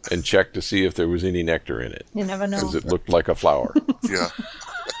and checked to see if there was any nectar in it You never because know. it looked like a flower. Yeah.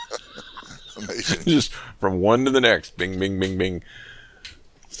 Amazing. Just from one to the next, bing, bing, bing, bing.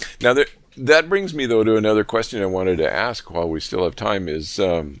 Now that brings me though to another question I wanted to ask while we still have time: is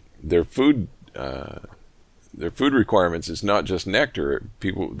their food requirements is not just nectar.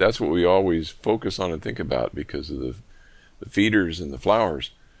 People, that's what we always focus on and think about because of the feeders and the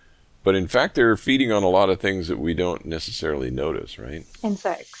flowers. But in fact, they're feeding on a lot of things that we don't necessarily notice, right?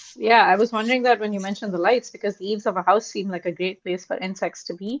 Insects. Yeah, I was wondering that when you mentioned the lights, because the eaves of a house seem like a great place for insects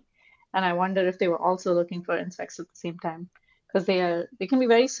to be. And I wonder if they were also looking for insects at the same time. Because they can be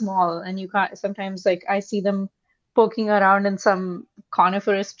very small and you can't sometimes like I see them poking around in some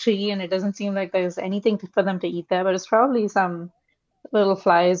coniferous tree and it doesn't seem like there's anything for them to eat there, but it's probably some little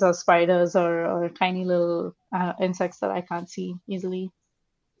flies or spiders or tiny little insects that I can't see easily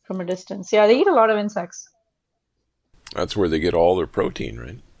from a distance. Yeah, they eat a lot of insects. That's where they get all their protein,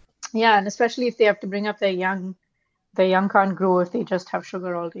 right? Yeah, and especially if they have to bring up their young can't grow if they just have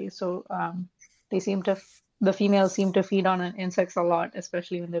sugar all day. So they seem to, the females seem to feed on insects a lot,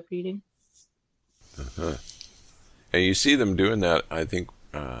 especially when they're breeding. Huh. And you see them doing that. I think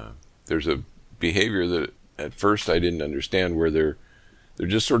there's a behavior that at first I didn't understand, where they're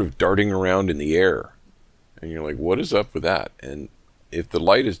just sort of darting around in the air, and you're like, what is up with that? And if the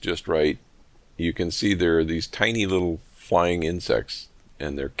light is just right, you can see there are these tiny little flying insects,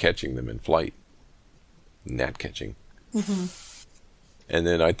 and they're catching them in flight, gnat catching. Hmm. And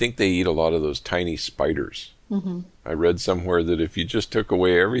then I think they eat a lot of those tiny spiders. Hmm. I read somewhere that if you just took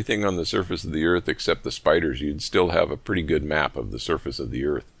away everything on the surface of the earth except the spiders, you'd still have a pretty good map of the surface of the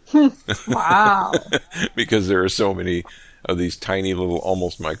earth. Wow. Because there are so many of these tiny little,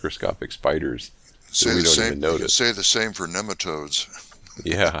 almost microscopic spiders that Say we the don't same. even You can notice. say the same for nematodes,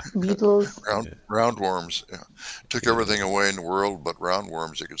 Yeah. Beetles. roundworms. Yeah. Took Yeah. everything away in the world, but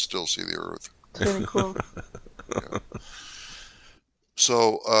roundworms, you could still see the earth. It's really cool. Yeah.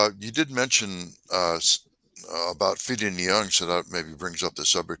 So you did mention about feeding the young, so that maybe brings up the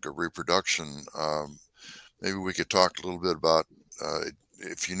subject of reproduction. Maybe we could talk a little bit about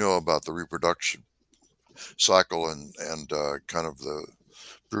if you know about the reproduction cycle and kind of the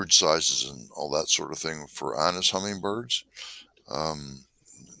brood sizes and all that sort of thing for Anas hummingbirds. Um,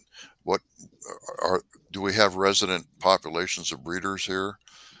 what are do we have resident populations of breeders here?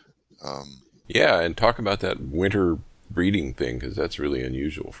 Um, Yeah, and talk about that winter breeding thing, because that's really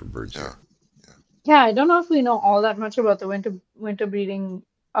unusual for birds yeah, here. Yeah, I don't know if we know all that much about the winter breeding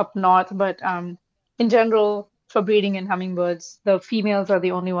up north, but in general, for breeding in hummingbirds, the females are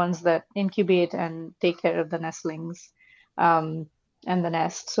the only ones that incubate and take care of the nestlings um, and the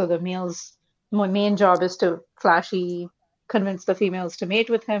nest. So the male's main job is to flashy convince the females to mate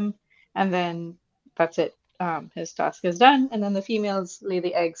with him, and then that's it. His task is done, and then the females lay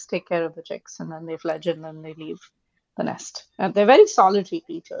the eggs, take care of the chicks, and then they fledge and then they leave the nest. They're very solitary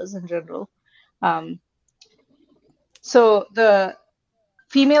creatures in general. Um, so the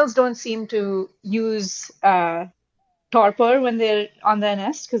females don't seem to use torpor when they're on their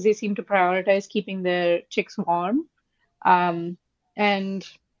nest because they seem to prioritize keeping their chicks warm. Um, and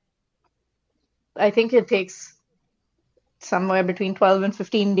I think it takes somewhere between 12 and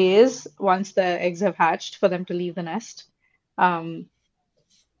 15 days once the eggs have hatched for them to leave the nest. Um,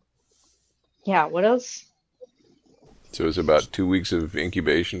 yeah, what else? So it's about 2 weeks of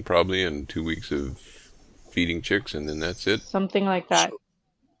incubation, probably, and 2 weeks of feeding chicks, and then that's it. Something like that. so,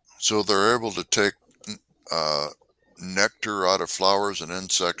 so they're able to take uh, nectar out of flowers and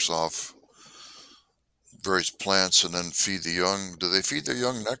insects off various plants and then feed the young. Do they feed the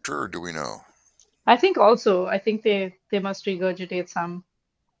young nectar, or do we know? I think also, I think they must regurgitate some.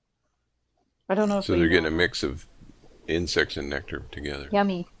 I don't know if So we they're know getting a that. mix of insects and nectar together.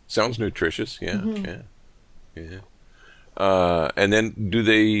 Yummy. Sounds nutritious. Yeah, Hmm. yeah, yeah. And then do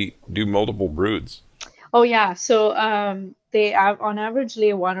they do multiple broods? Oh yeah, so they have on average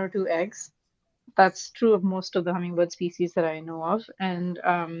lay 1 or 2 eggs. That's true of most of the hummingbird species that I know of, and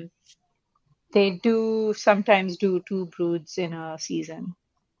they do sometimes do 2 broods in a season.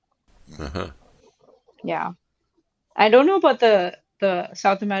 Uh-huh. Yeah. I don't know about the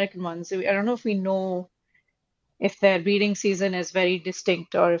South American ones. I don't know if we know if their breeding season is very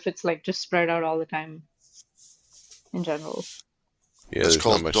distinct or if it's like just spread out all the time in general. Yeah, there's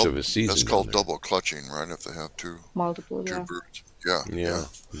not much of a That's season down called there. double clutching, right? If they have Multiple, two yeah. birds. Yeah, yeah.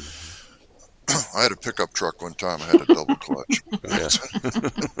 Yeah, I had a pickup truck one time. I had a double clutch. yeah.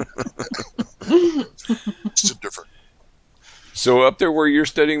 It's a different. So up there where you're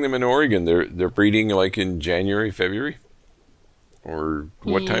studying them in Oregon, they're breeding like in January, February, or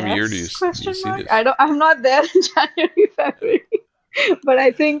what time of year do Yes, do you question see mark. this? I'm not there in January, February. But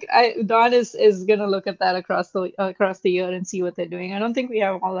I think Don is gonna look at that across the year and see what they're doing. I don't think we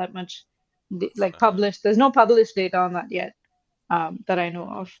have all that much like Uh-huh. published. There's no published data on that yet, that I know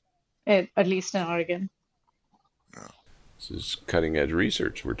of, at least in Oregon. Yeah. This is cutting edge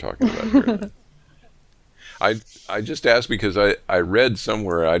research we're talking about here. Then I just asked because I read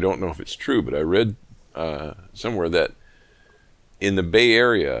somewhere, I don't know if it's true, but I read somewhere that in the Bay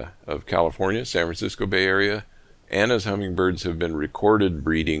Area of California, San Francisco Bay Area, Anna's hummingbirds have been recorded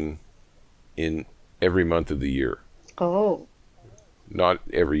breeding in every month of the year. Oh, Not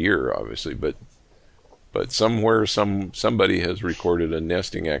every year, obviously, but somewhere somebody has recorded a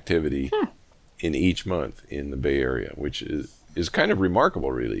nesting activity hmm. in each month in the Bay Area, which is kind of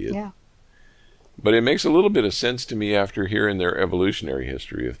remarkable, really. Yeah. But it makes a little bit of sense to me after hearing their evolutionary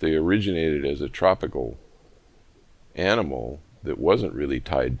history. If they originated as a tropical animal that wasn't really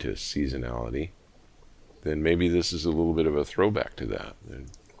tied to seasonality, then maybe this is a little bit of a throwback to that.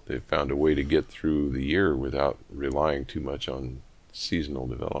 They've found a way to get through the year without relying too much on seasonal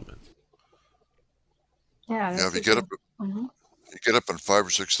development. Yeah, Yeah, that's if you a get up, good. Hmm. you get up in 5 or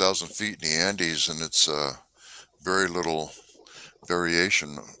 6 thousand feet in the Andes, and it's very little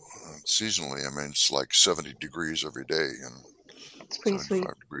variation seasonally. I mean, it's like 70 degrees every day and It's pretty sweet.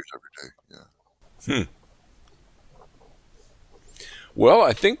 75 degrees every day. Yeah. Hmm. Well,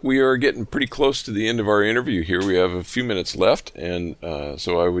 I think we are getting pretty close to the end of our interview here. We have a few minutes left, and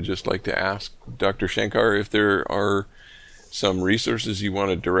so I would just like to ask Dr. Shankar if there are some resources you want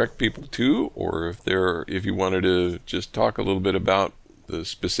to direct people to, or if you wanted to just talk a little bit about the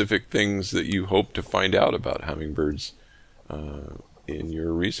specific things that you hope to find out about hummingbirds in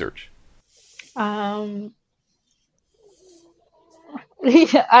your research. Um,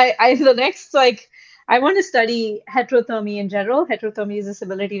 the next like I want to study heterothermy in general. Heterothermy is this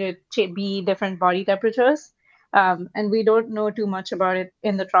ability to be different body temperatures, and we don't know too much about it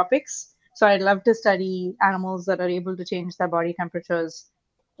in the tropics. So I'd love to study animals that are able to change their body temperatures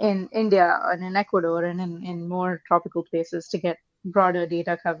in India and in Ecuador and in more tropical places to get broader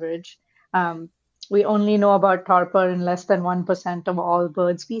data coverage. Um, we only know about torpor in less than 1% of all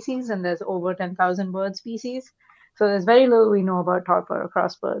bird species, and there's over 10,000 bird species. So there's very little we know about torpor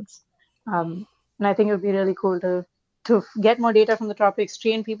across birds. And I think it would be really cool to get more data from the tropics,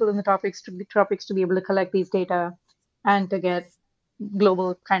 train people in the tropics to be able to collect these data and to get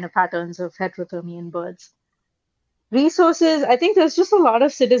global kind of patterns of heterothermy in birds. Resources, I think there's just a lot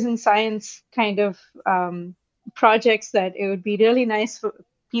of citizen science kind of projects that it would be really nice for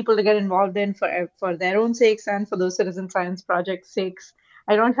people to get involved in for their own sakes and for those citizen science projects' sakes.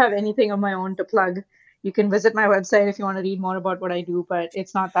 I don't have anything of my own to plug. You can visit my website if you want to read more about what I do, but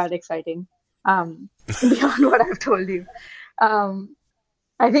it's not that exciting beyond what I've told you. Um,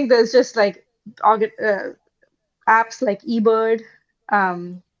 I think there's just like apps like eBird,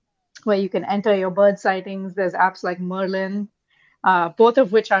 um, where you can enter your bird sightings. There's apps like Merlin, both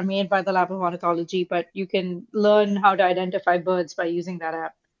of which are made by the Lab of Ornithology, but you can learn how to identify birds by using that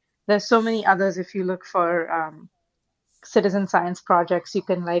app. There's so many others if you look for citizen science projects. You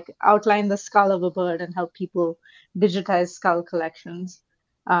can like outline the skull of a bird and help people digitize skull collections,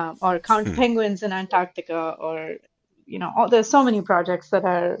 or count Hmm. penguins in Antarctica, or there's so many projects that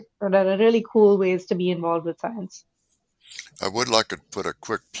are really cool ways to be involved with science. I would like to put a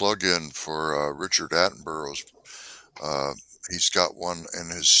quick plug in for Richard Attenborough's. Uh, he's got one in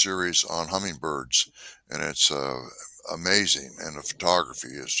his series on hummingbirds, and it's amazing, and the photography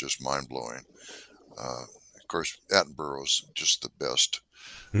is just mind blowing. Of course, Attenborough's just the best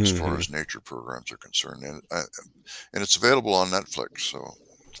as far Mhm. as nature programs are concerned, and it's available on Netflix. So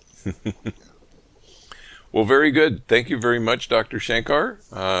Well, very good. Thank you very much, Dr. Shankar.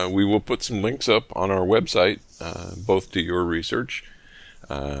 We will put some links up on our website, both to your research,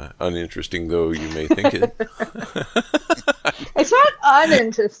 uninteresting though you may think it. It's not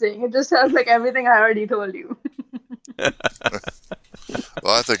uninteresting. It just has like everything I already told you.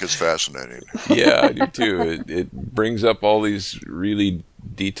 Well, I think it's fascinating. Yeah, I do too. It brings up all these really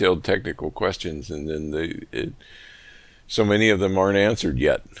detailed technical questions, and then so many of them aren't answered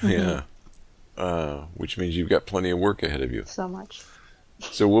yet. Yeah. Which means you've got plenty of work ahead of you. So much.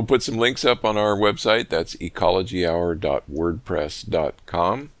 So we'll put some links up on our website. That's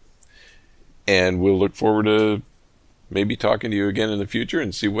ecologyhour.wordpress.com. And we'll look forward to maybe talking to you again in the future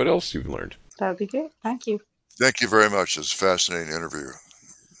and see what else you've learned. That would be great. Thank you. Thank you very much. It's a fascinating interview.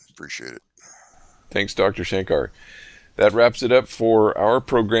 Appreciate it. Thanks, Dr. Shankar. That wraps it up for our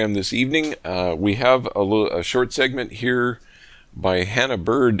program this evening. We have a short segment here by Hannah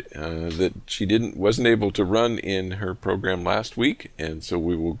Bird that she wasn't able to run in her program last week, and so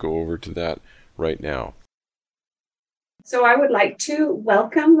we will go over to that right now. So I would like to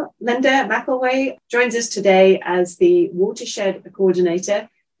welcome Linda McElway, joins us today as the Watershed Coordinator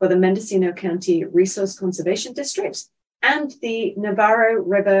for the Mendocino County Resource Conservation District and the Navarro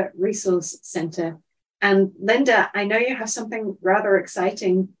River Resource Center. And Linda, I know you have something rather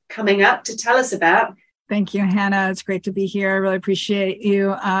exciting coming up to tell us about. Thank you, Hannah. It's great to be here. I really appreciate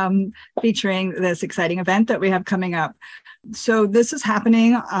you featuring this exciting event that we have coming up. So this is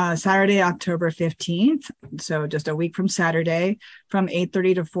happening Saturday, October 15th. So just a week from Saturday, from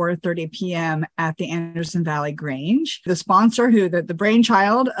 8:30 to 4:30 p.m. at the Anderson Valley Grange. The sponsor, the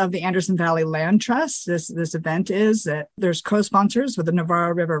brainchild of the Anderson Valley Land Trust, this event is that there's co-sponsors with the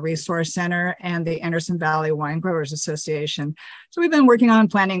Navarro River Resource Center and the Anderson Valley Wine Growers Association. So we've been working on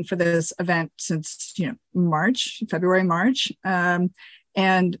planning for this event since February, March.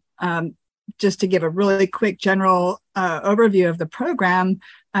 Just to give a really quick general overview of the program,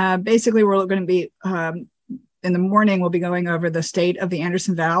 basically we're going to be, in the morning, we'll be going over the state of the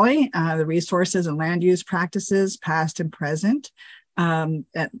Anderson Valley, the resources and land use practices, past and present.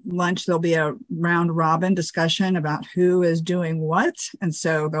 At lunch, there'll be a round robin discussion about who is doing what. And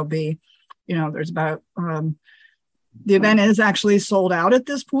so there'll be, there's about, the event is actually sold out at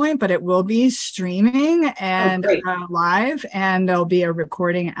this point, but it will be streaming and live, and there'll be a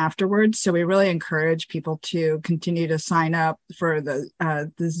recording afterwards. So we really encourage people to continue to sign up for the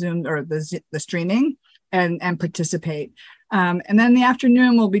Zoom or the streaming and participate. And then in the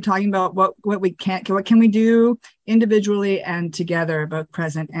afternoon, we'll be talking about what can we do individually and together, both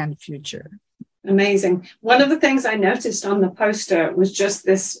present and future. Amazing. One of the things I noticed on the poster was just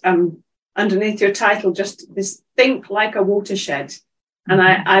this. Underneath your title, just this think like a watershed. And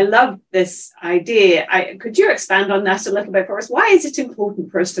I love this idea. Could you expand on that a little bit for us? Why is it important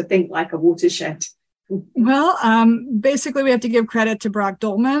for us to think like a watershed? Well, basically, we have to give credit to Brock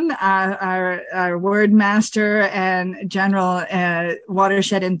Dolman, our word master and general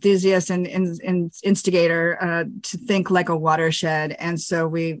watershed enthusiast and instigator to think like a watershed. And so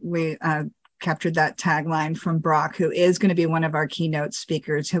we captured that tagline from Brock, who is going to be one of our keynote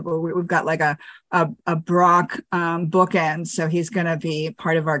speakers. We've got like a Brock bookend. So he's going to be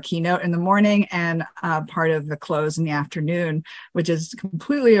part of our keynote in the morning and part of the close in the afternoon, which is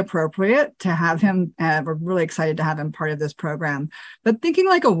completely appropriate to have him. We're really excited to have him part of this program. But thinking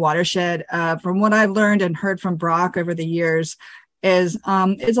like a watershed, from what I've learned and heard from Brock over the years, is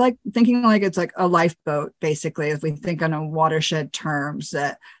it's like thinking like it's like a lifeboat, basically, as we think on a watershed terms.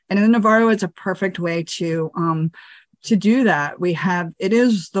 And in Navarro, it's a perfect way to do that. It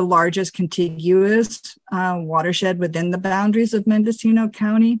is the largest contiguous watershed within the boundaries of Mendocino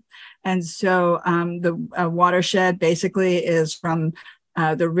County. And so the watershed basically is from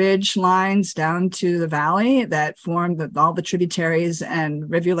the ridge lines down to the valley that form all the tributaries and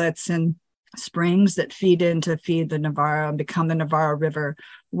rivulets and springs that feed the Navarro and become the Navarro River,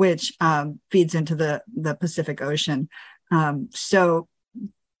 which feeds into the Pacific Ocean. So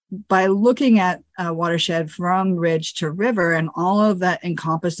by looking at a watershed from ridge to river and all of that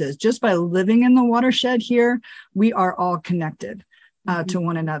encompasses, just by living in the watershed here, we are all connected to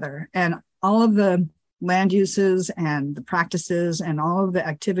one another. And all of the land uses and the practices and all of the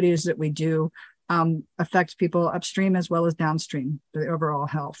activities that we do affect people upstream as well as downstream, the overall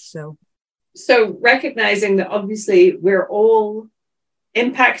health. So recognizing that obviously we're all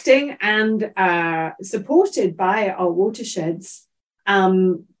impacting and supported by our watersheds,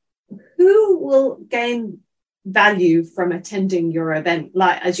 who will gain value from attending your event?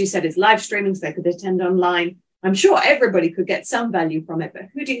 Like, as you said, it's live streaming, so they could attend online. I'm sure everybody could get some value from it, but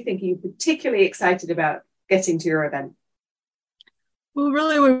who do you think are you particularly excited about getting to your event? Well,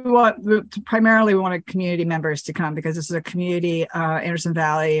 really, primarily we wanted community members to come because this is a community Anderson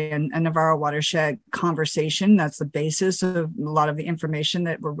Valley and Navarro watershed conversation. That's the basis of a lot of the information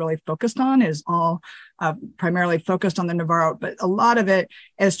that we're really focused on is all primarily focused on the Navarro, but a lot of it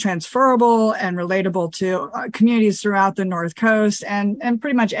is transferable and relatable to communities throughout the North Coast and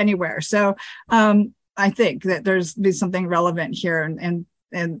pretty much anywhere. So I think that there's something relevant here and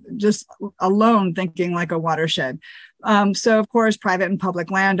just alone thinking like a watershed. So, of course, private and public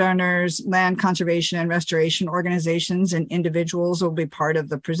landowners, land conservation and restoration organizations, and individuals will be part of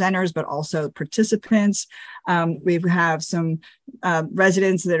the presenters, but also participants. We have some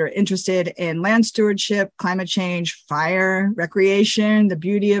residents that are interested in land stewardship, climate change, fire, recreation, the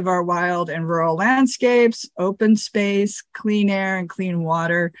beauty of our wild and rural landscapes, open space, clean air and clean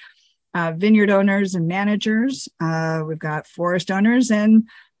water, vineyard owners and managers. We've got forest owners and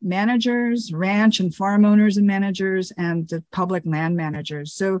managers, ranch and farm owners and managers, and the public land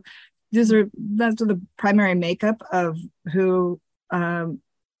managers. So that's the primary makeup of who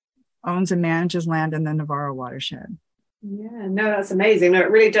owns and manages land in the Navarro watershed. Yeah, no, that's amazing. No,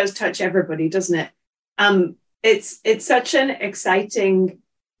 it really does touch everybody, doesn't it? It's such an exciting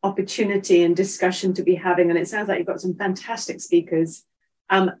opportunity and discussion to be having, and it sounds like you've got some fantastic speakers.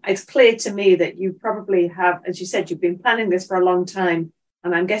 It's clear to me that you probably have, as you said, you've been planning this for a long time.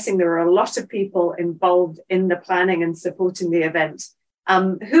 And I'm guessing there are a lot of people involved in the planning and supporting the event.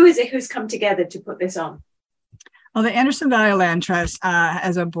 Who is it who's come together to put this on? Well, the Anderson Valley Land Trust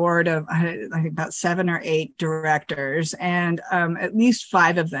has a board of, I think, about 7 or 8 directors, and at least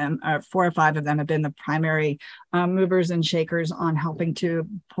 5 of them, 4 or 5 of them have been the primary movers and shakers on helping to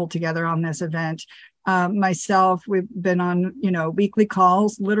pull together on this event. Myself, we've been on, weekly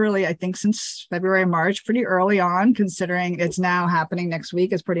calls, literally, I think since February, March, pretty early on, considering it's now happening next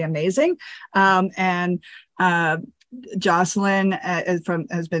week is pretty amazing. And Jocelyn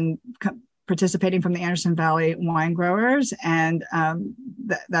has been participating from the Anderson Valley wine growers. And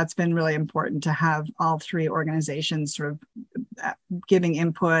that's been really important to have all 3 organizations sort of giving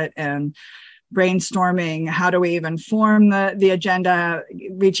input and brainstorming how do we even form the agenda,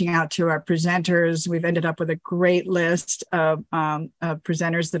 reaching out to our presenters. We've ended up with a great list of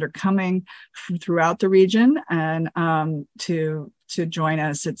presenters that are coming throughout the region and to join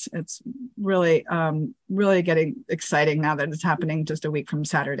us. It's really really getting exciting now that it's happening just a week from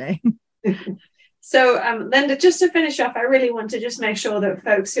Saturday. So Linda, just to finish off, I really want to just make sure that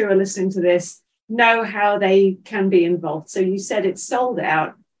folks who are listening to this know how they can be involved. So you said it's sold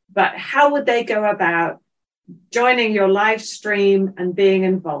out, but how would they go about joining your live stream and being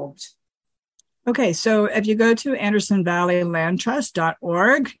involved? Okay, so if you go to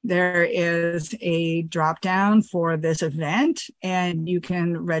AndersonValleyLandTrust.org, there is a drop down for this event, and you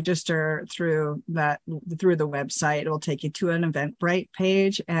can register through the website. It will take you to an Eventbrite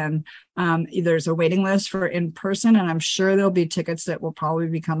page, and there's a waiting list for in person, and I'm sure there'll be tickets that will probably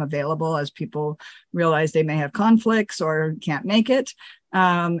become available as people realize they may have conflicts or can't make it.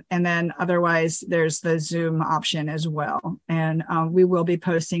 And then otherwise, there's the Zoom option as well. And we will be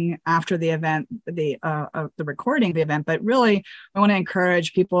posting after the event, the recording of the event. But really, I want to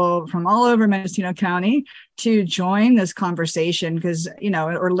encourage people from all over Mendocino County to join this conversation because,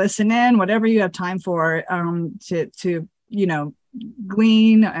 or listen in, whatever you have time for, to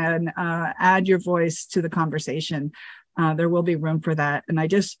glean and add your voice to the conversation. There will be room for that. And I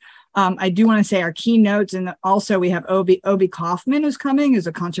do want to say our keynotes, and also we have Obi Kaufman who's coming, who's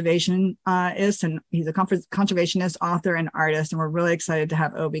a conservationist, and he's a conservationist, author, and artist. And we're really excited to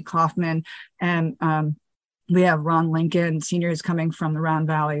have Obi Kaufman. And we have Ron Lincoln Sr. is coming from the Round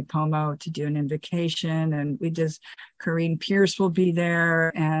Valley Pomo to do an invocation. And Corrine Pierce will be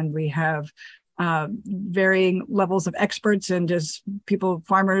there. And we have varying levels of experts and just people,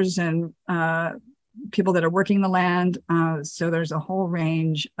 farmers and people that are working the land. So there's a whole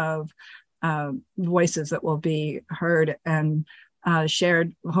range of voices that will be heard and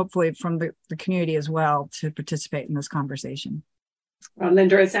shared, hopefully from the community as well, to participate in this conversation. Well,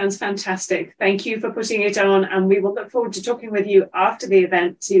 Linda, it sounds fantastic. Thank you for putting it on, and we will look forward to talking with you after the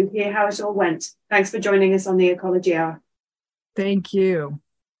event to hear how it all went. Thanks for joining us on the Ecology Hour. Thank you.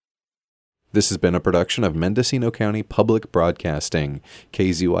 This has been a production of Mendocino County Public Broadcasting,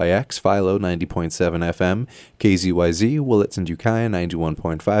 KZYX Philo 90.7 FM, KZYZ Willits and Ukiah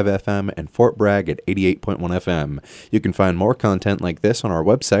 91.5 FM, and Fort Bragg at 88.1 FM. You can find more content like this on our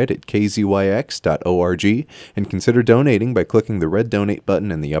website at kzyx.org, and consider donating by clicking the red donate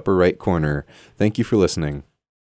button in the upper right corner. Thank you for listening.